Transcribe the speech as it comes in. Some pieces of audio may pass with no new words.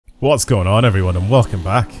What's going on, everyone, and welcome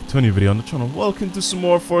back to a new video on the channel. Welcome to some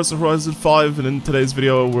more Forza Horizon 5, and in today's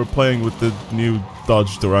video we're playing with the new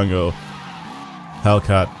Dodge Durango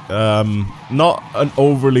Hellcat. Not an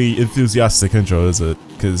overly enthusiastic intro, is it?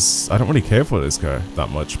 Because I don't really care for this car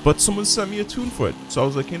that much, but someone sent me a tune for it, so I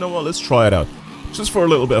was like, you know what, let's try it out. Just for a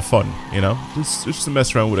little bit of fun, you know? Just to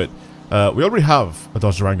mess around with it. We already have a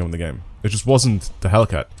Dodge Durango in the game. It just wasn't the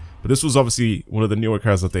Hellcat. But this was obviously one of the newer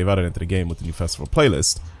cars that they've added into the game with the new festival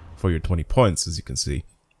playlist for your 20 points, as you can see,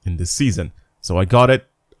 in this season. So I got it,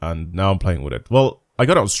 and now I'm playing with it. Well, I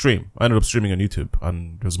got it on stream. I ended up streaming on YouTube,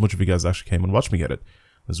 and there's a bunch of you guys actually came and watched me get it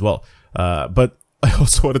as well. But I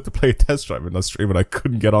also wanted to play a test drive in that stream, and I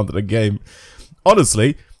couldn't get onto the game.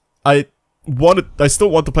 Honestly, I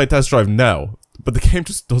still want to play test drive now, but the game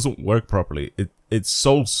just doesn't work properly. It's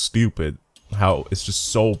so stupid how it's just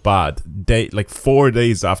so bad. Like 4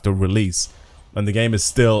 days after release, and the game is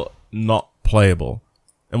still not playable.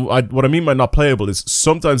 And what I mean by not playable is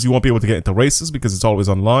sometimes you won't be able to get into races because it's always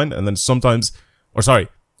online, and then sometimes, or sorry,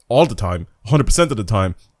 all the time, 100% of the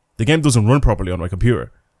time, the game doesn't run properly on my computer.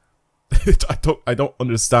 I don't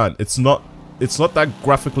understand. It's not that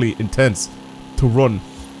graphically intense to run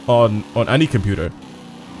on any computer,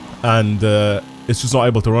 and it's just not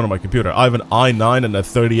able to run on my computer. I have an i9 and a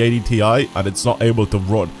 3080 Ti, and it's not able to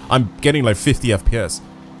run. I'm getting like 50 FPS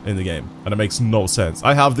in the game, and it makes no sense.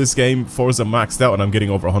 I have this game Forza maxed out, and I'm getting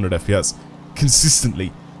over 100 FPS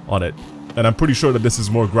consistently on it, and I'm pretty sure that this is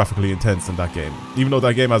more graphically intense than that game. Even though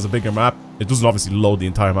that game has a bigger map, it doesn't obviously load the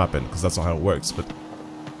entire map in, because that's not how it works. But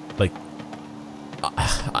like,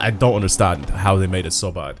 I don't understand how they made it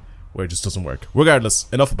so bad where it just doesn't work. Regardless,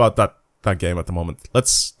 enough about that game at the moment.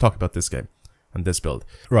 Let's talk about this game and this build.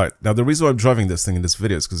 Right, now the reason why I'm driving this thing in this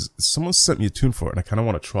video is because someone sent me a tune for it, and I kind of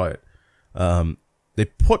want to try it. They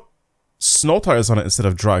put snow tires on it instead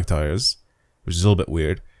of drag tires, which is a little bit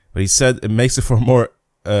weird. But he said it makes it for more.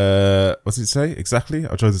 What did he say exactly?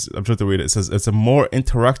 I'm trying to read it. It says it's more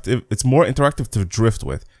interactive to drift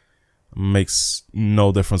with. Makes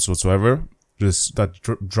no difference whatsoever. Just that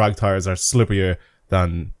drag tires are slipperier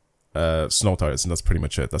than snow tires, and that's pretty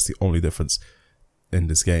much it. That's the only difference in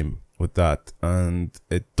this game with that. And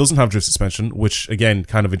it doesn't have drift suspension, which again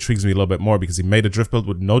kind of intrigues me a little bit more, because he made a drift build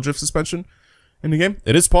with no drift suspension in the game.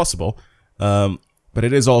 It is possible, but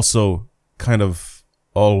it is also kind of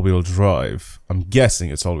all-wheel drive. I'm guessing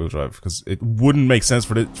it's all-wheel drive, because it wouldn't make sense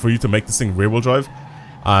for you to make this thing rear-wheel drive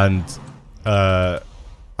and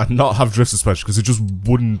not have drift suspension, because it just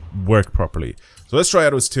wouldn't work properly. So let's try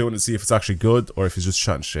out his tune and see if it's actually good, or if he's just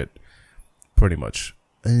chatting shit, pretty much.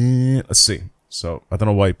 Let's see. So I don't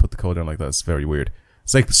know why he put the code in like that. It's very weird.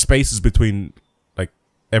 It's like spaces between like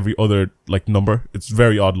every other like number. It's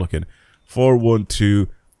very odd looking.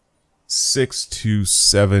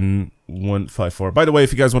 412-627-154. By the way,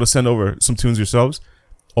 if you guys want to send over some tunes yourselves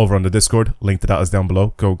over on the Discord, link to that is down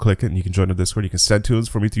below. Go click it and you can join the Discord. You can send tunes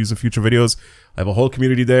for me to use in future videos. I have a whole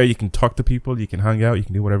community there. You can talk to people, you can hang out, you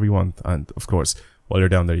can do whatever you want. And of course, while you're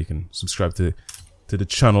down there, you can subscribe to the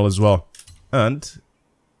channel as well. And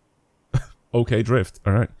okay, drift.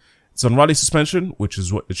 Alright. It's on rally suspension, which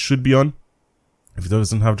is what it should be on if it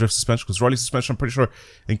doesn't have drift suspension, because rally suspension, I'm pretty sure,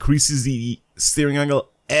 increases the steering angle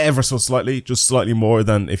ever so slightly, just slightly more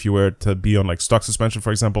than if you were to be on like stock suspension,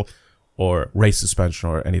 for example, or race suspension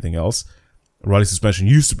or anything else. Rally suspension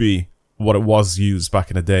used to be what it was used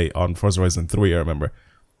back in the day on Forza Horizon 3, I remember,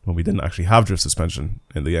 when we didn't actually have drift suspension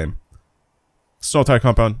in the game. Snow tire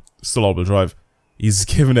compound, still all-wheel drive. He's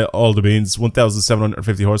giving it all the beans.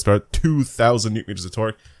 1,750 horsepower, 2,000 newton meters of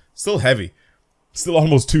torque. Still heavy. Still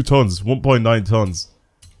almost 2 tons, 1.9 tons.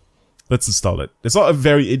 Let's install it. It's not a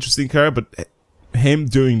very interesting car, but him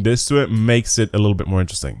doing this to it makes it a little bit more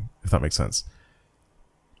interesting, if that makes sense.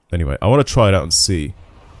 Anyway, I want to try it out and see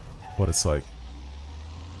what it's like.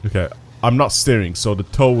 Okay, I'm not steering, so the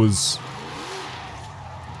toe is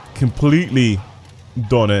completely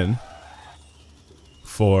done in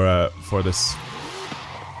for this.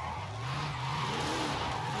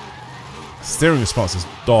 Steering response is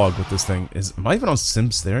dog with this thing. Am I even on sim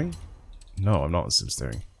steering? No, I'm not on sim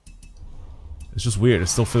steering. It's just weird. It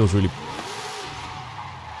still feels really...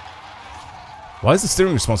 Why is the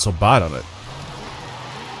steering response so bad on it?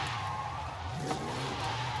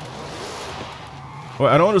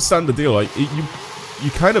 Well, I don't understand the deal. Like, you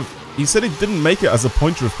kind of... He said he didn't make it as a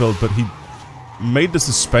point drift build, but he made the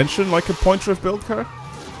suspension like a point drift build car?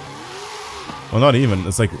 Well, not even.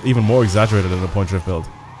 It's like even more exaggerated than a point drift build.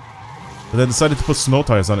 But then decided to put snow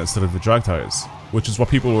tires on it instead of the drag tires, which is what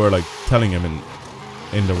people were like telling him in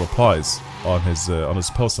the replies on his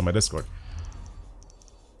post on my Discord.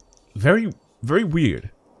 Very, very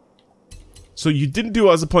weird. So you didn't do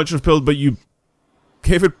it as a point-drift build, but you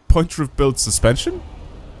gave it point-drift build suspension?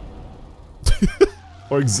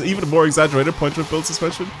 Or even more exaggerated point-drift build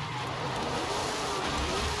suspension?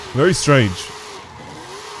 Very strange.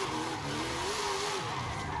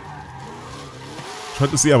 Try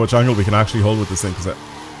to see how much angle we can actually hold with this thing, because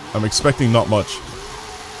I'm expecting not much.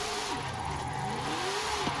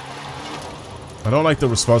 I don't like the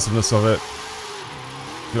responsiveness of it.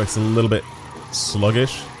 I feel like it's a little bit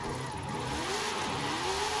sluggish.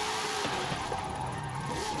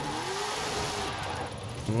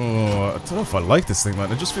 Oh, I don't know if I like this thing,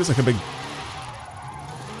 man. It just feels like a big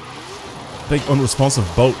unresponsive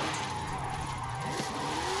boat.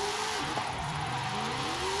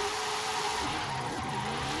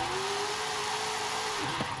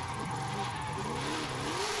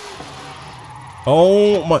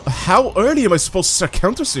 Oh my, how early am I supposed to start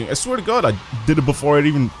counterswing? I swear to God, I did it before I'd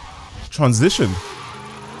even transitioned.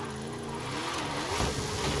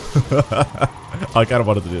 I kind of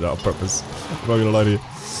wanted to do that on purpose. I'm not gonna lie to you.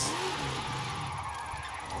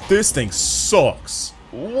 This thing sucks.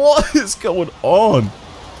 What is going on?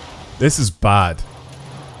 This is bad.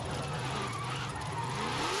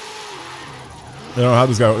 I don't know how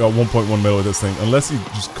this guy got 1.1 mil with this thing. Unless he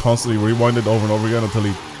just constantly rewinded over and over again until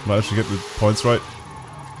he managed to get the points right.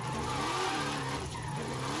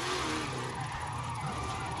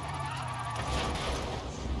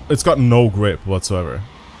 It's got no grip whatsoever.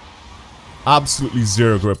 Absolutely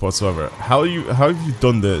zero grip whatsoever. How have you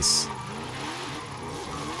done this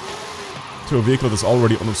to a vehicle that's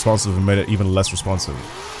already unresponsive and made it even less responsive?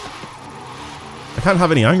 I can't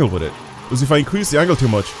have any angle with it. Because if I increase the angle too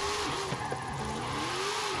much,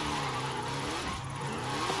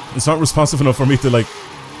 it's not responsive enough for me to like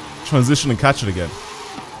transition and catch it again.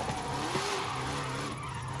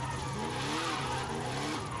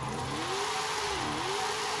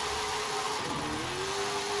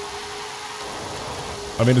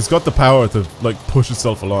 I mean, it's got the power to like push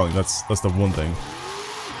itself along. That's the one thing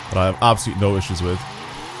that I have absolutely no issues with.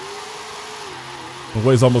 It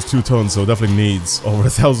weighs almost 2 tons, so it definitely needs over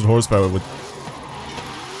 1,000 horsepower with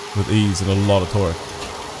ease and a lot of torque.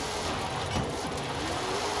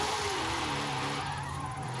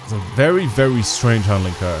 It's a very, very strange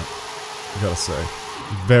handling car, I gotta say.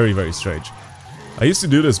 Very, very strange. I used to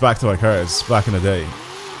do this back to my cars back in the day.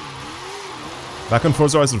 Back on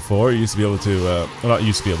Forza Horizon 4, you used to be able to, well, not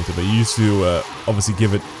used to be able to, but you used to obviously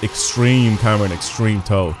give it extreme camera and extreme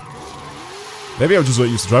tow. Maybe I'm just not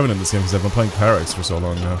used to driving in this game because I've been playing car wrecks for so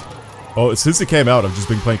long now. Oh, since it came out, I've just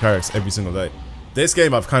been playing car wrecks every single day. This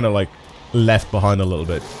game I've kind of like left behind a little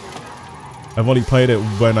bit. I've only played it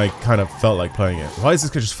when I kind of felt like playing it. Why is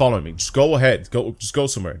this guy just following me? Just go ahead. Just go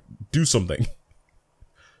somewhere. Do something.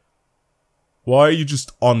 Why are you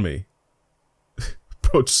just on me?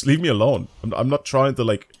 Bro, just leave me alone. I'm not trying to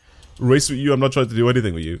like race with you. I'm not trying to do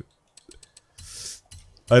anything with you.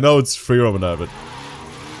 I know it's free roam and that, but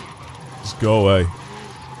just go away.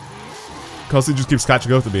 Constantly just keeps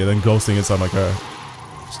catching up to me and then ghosting inside my car.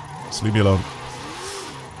 Just leave me alone.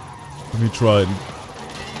 Let me try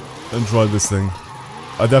and drive this thing.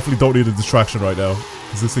 I definitely don't need a distraction right now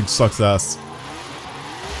because this thing sucks ass.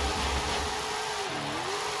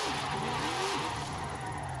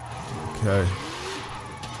 Okay.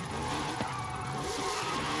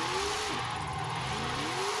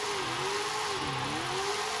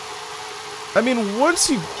 I mean, once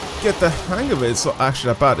you get the hang of it, it's not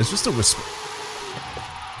actually that bad. It's just a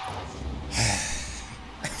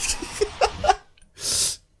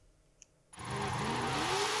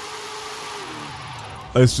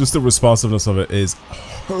it's just the responsiveness of it is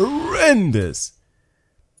horrendous.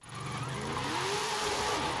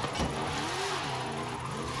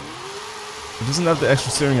 It doesn't have the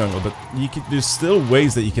extra steering angle, but you can, there's still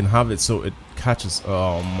ways that you can have it so it catches.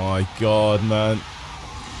 Oh my god, man.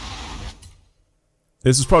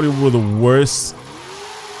 This is probably one of the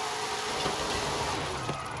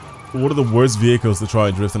worst vehicles to try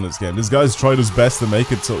and drift in this game. This guy's tried his best to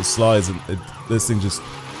make it so it slides, and this thing just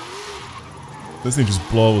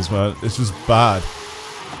blows, man. It's just bad.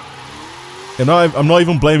 And I'm not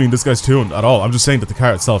even blaming this guy's tune at all. I'm just saying that the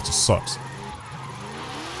car itself just sucks.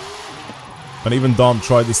 And even Dom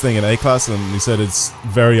tried this thing in A-Class, and he said it's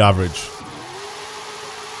very average.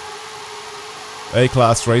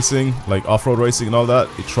 A-Class racing, like off-road racing and all that,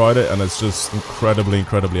 he tried it and it's just incredibly,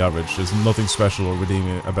 incredibly average. There's nothing special or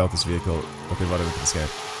redeeming about this vehicle that they've added into this game.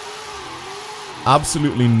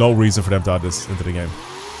 Absolutely no reason for them to add this into the game.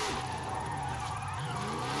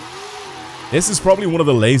 This is probably one of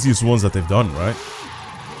the laziest ones that they've done, right?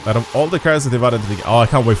 Out of all the cars that they've added into the game. Oh, I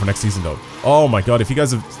can't wait for next season though. Oh my god, if you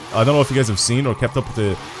guys have, I don't know if you guys have seen or kept up with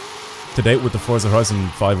the to date with the Forza Horizon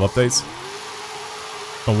 5 updates.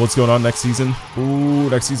 And what's going on next season? Ooh,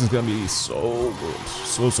 next season's gonna be so good.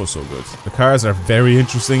 So good. The cars are very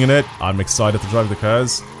interesting in it. I'm excited to drive the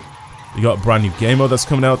cars. You got a brand new game mode that's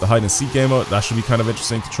coming out, the hide and seek game mode. That should be kind of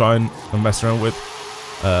interesting to try and mess around with.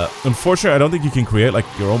 Unfortunately, I don't think you can create like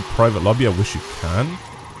your own private lobby. I wish you can,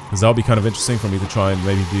 because that would be kind of interesting for me to try and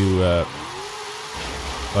maybe do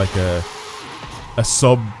like a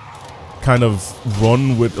sub kind of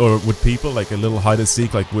run with people, like a little hide and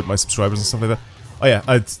seek, like with my subscribers and stuff like that. Oh yeah,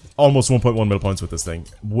 it's almost 1.1 mil points with this thing.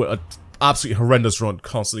 An absolutely horrendous run,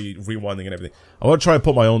 constantly rewinding and everything. I want to try and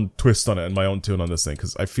put my own twist on it and my own tune on this thing,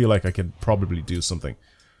 because I feel like I can probably do something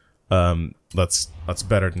that's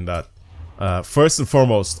better than that. First and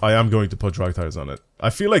foremost, I am going to put drag tires on it.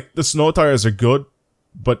 I feel like the snow tires are good,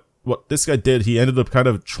 but what this guy did, he ended up kind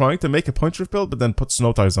of trying to make a punch drift build, but then put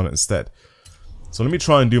snow tires on it instead. So let me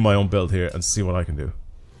try and do my own build here and see what I can do.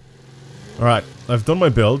 Alright, I've done my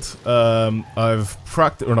build. I've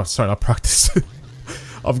practiced, or not, sorry, not practiced.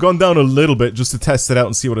 I've gone down a little bit just to test it out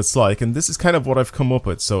and see what it's like, and this is kind of what I've come up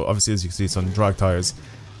with. So obviously, as you can see, it's on drag tires.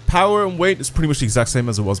 Power and weight is pretty much the exact same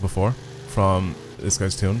as it was before from this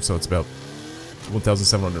guy's tune, so it's about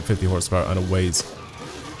 1,750 horsepower and it weighs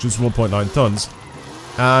just 1.9 tons.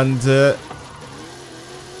 And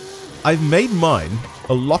I've made mine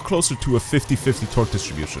a lot closer to a 50-50 torque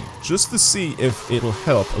distribution, just to see if it'll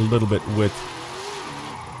help a little bit with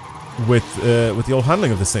the old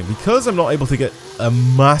handling of this thing. Because I'm not able to get a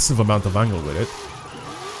massive amount of angle with it,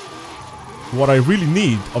 what I really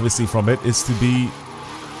need, obviously, from it is to be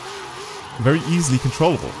very easily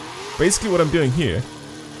controllable. Basically what I'm doing here,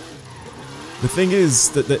 the thing is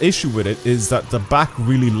that the issue with it is that the back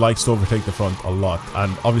really likes to overtake the front a lot,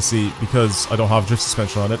 and obviously because I don't have drift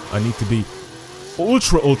suspension on it, I need to be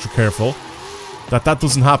ultra careful that that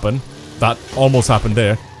doesn't happen. That almost happened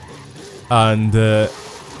there, and the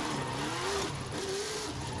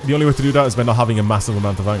only way to do that is by not having a massive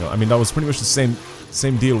amount of angle. I mean, that was pretty much the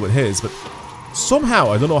same deal with his, but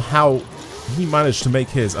somehow I don't know how he managed to make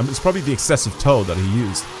his. I mean, it's probably the excessive toe that he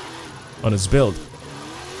used on his build,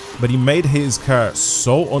 but he made his car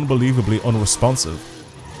so unbelievably unresponsive,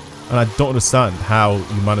 and I don't understand how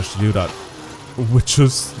you managed to do that with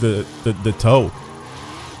just the toe.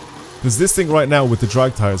 Because this thing right now with the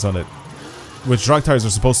drag tires on it, which drag tires are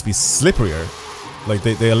supposed to be slipperier, like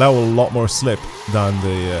they allow a lot more slip than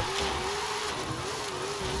the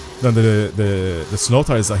snow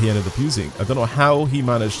tires that he ended up using. I don't know how he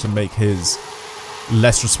managed to make his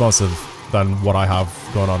less responsive than what I have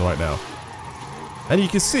going on right now. And you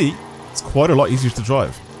can see it's quite a lot easier to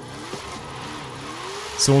drive.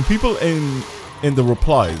 So when people in the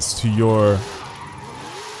replies to your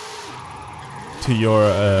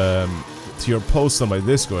post on my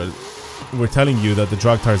Discord were telling you that the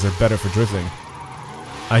drag tires are better for drifting,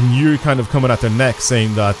 and you're kind of coming at their neck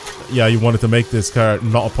saying that, yeah, you wanted to make this car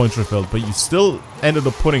not a point drift build, but you still ended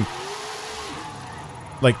up putting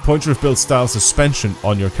like point drift build style suspension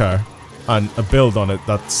on your car and a build on it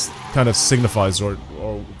that's kind of signifies or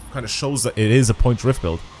kind of shows that it is a point drift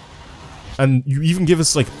build. And you even give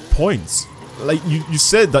us like points. Like you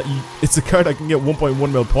said that it's a car that can get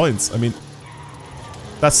 1.1 mil points. I mean,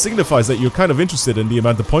 that signifies that you're kind of interested in the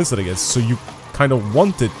amount of points that it gets, so you kind of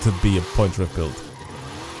want it to be a point drift build.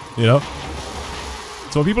 You know?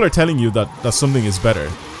 So when people are telling you that something is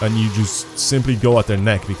better, and you just simply go at their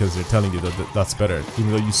neck because they're telling you that that's better,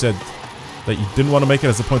 even though you said that you didn't want to make it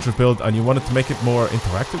as a point drift build and you wanted to make it more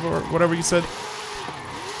interactive or whatever you said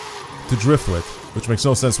to drift with, which makes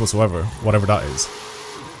no sense whatsoever, whatever that is.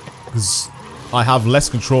 Because I have less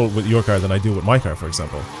control with your car than I do with my car, for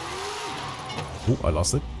example. Oh, I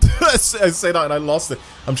lost it. I say that and I lost it.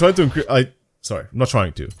 I'm trying to increase. Sorry, I'm not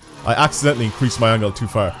trying to. I accidentally increased my angle too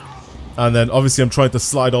far. And then obviously I'm trying to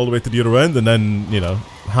slide all the way to the other end, and then, you know,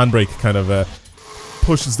 handbrake kind of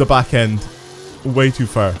pushes the back end way too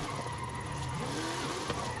far.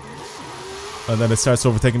 And then it starts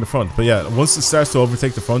overtaking the front. But yeah, once it starts to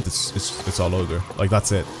overtake the front, it's all over. Like,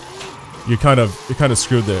 that's it. You're kind of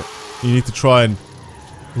screwed there. You need to try and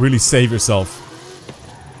really save yourself.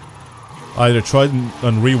 Either try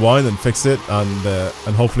and rewind and fix it,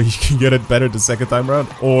 and hopefully you can get it better the second time around,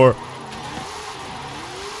 or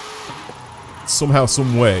somehow,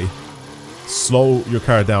 some way, slow your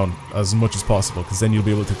car down as much as possible, because then you'll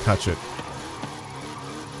be able to catch it.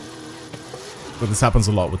 But this happens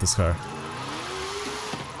a lot with this car.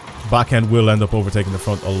 Back end will end up overtaking the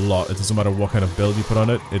front a lot. It doesn't matter what kind of build you put on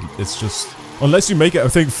it. It's just, unless you make it, I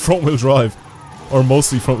think, front wheel drive, or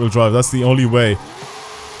mostly front wheel drive. That's the only way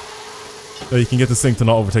that you can get this thing to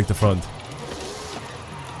not overtake the front.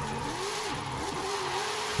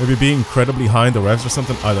 Maybe being incredibly high in the revs or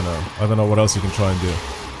something? I don't know. I don't know what else you can try and do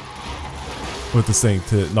with this thing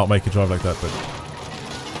to not make it drive like that, but...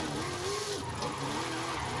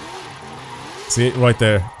 See it right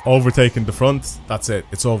there, overtaking the front, that's it,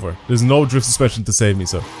 it's over. There's no drift suspension to save me,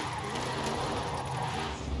 so.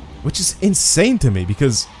 Which is insane to me,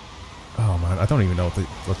 because, oh man, I don't even know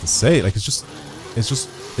what to say, like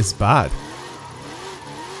it's bad.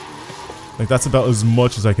 Like that's about as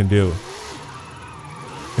much as I can do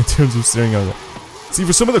in terms of steering angle. See,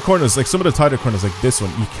 for some of the corners, like some of the tighter corners like this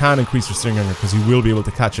one, you can increase your steering angle because you will be able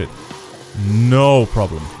to catch it. No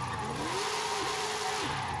problem.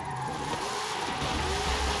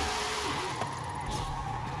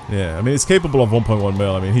 Yeah, I mean, it's capable of 1.1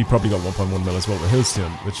 mil. I mean, he probably got 1.1 mil as well with his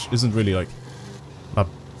tune, which isn't really, like, not,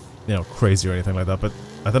 you know, crazy or anything like that, but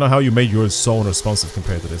I don't know how you made yours so unresponsive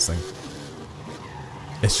compared to this thing.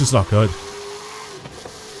 It's just not good.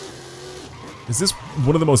 Is this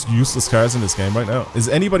one of the most useless cars in this game right now? Is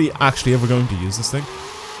anybody actually ever going to use this thing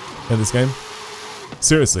in this game?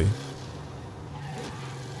 Seriously.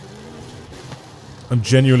 I'm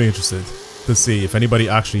genuinely interested to see if anybody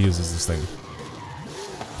actually uses this thing.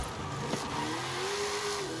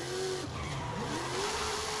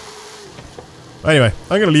 Anyway,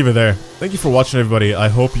 I'm gonna leave it there. Thank you for watching, everybody. I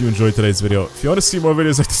hope you enjoyed today's video. If you want to see more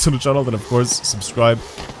videos like this on the channel, then of course subscribe.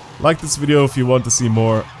 Like this video if you want to see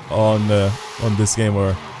more on this game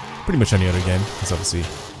or pretty much any other game, because obviously,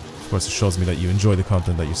 of course, it shows me that you enjoy the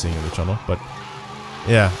content that you're seeing on the channel. But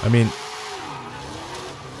yeah, I mean,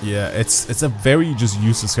 yeah, it's a very just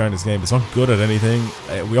useless car in this game. It's not good at anything.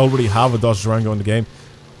 We already have a Dodge Durango in the game.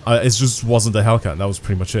 It just wasn't the Hellcat, and that was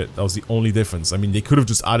pretty much it. That was the only difference. I mean, they could have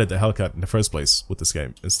just added the Hellcat in the first place with this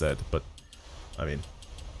game instead, but, I mean,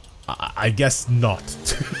 I guess not.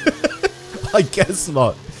 I guess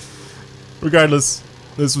not. Regardless,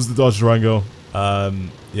 this was the Dodge Durango.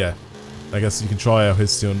 Yeah, I guess you can try out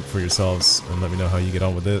his tune for yourselves and let me know how you get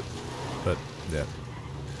on with it. But, yeah,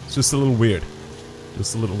 it's just a little weird.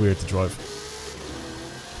 Just a little weird to drive.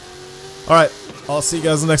 Alright, I'll see you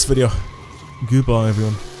guys in the next video. Goodbye,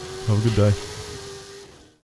 everyone. Have a good day.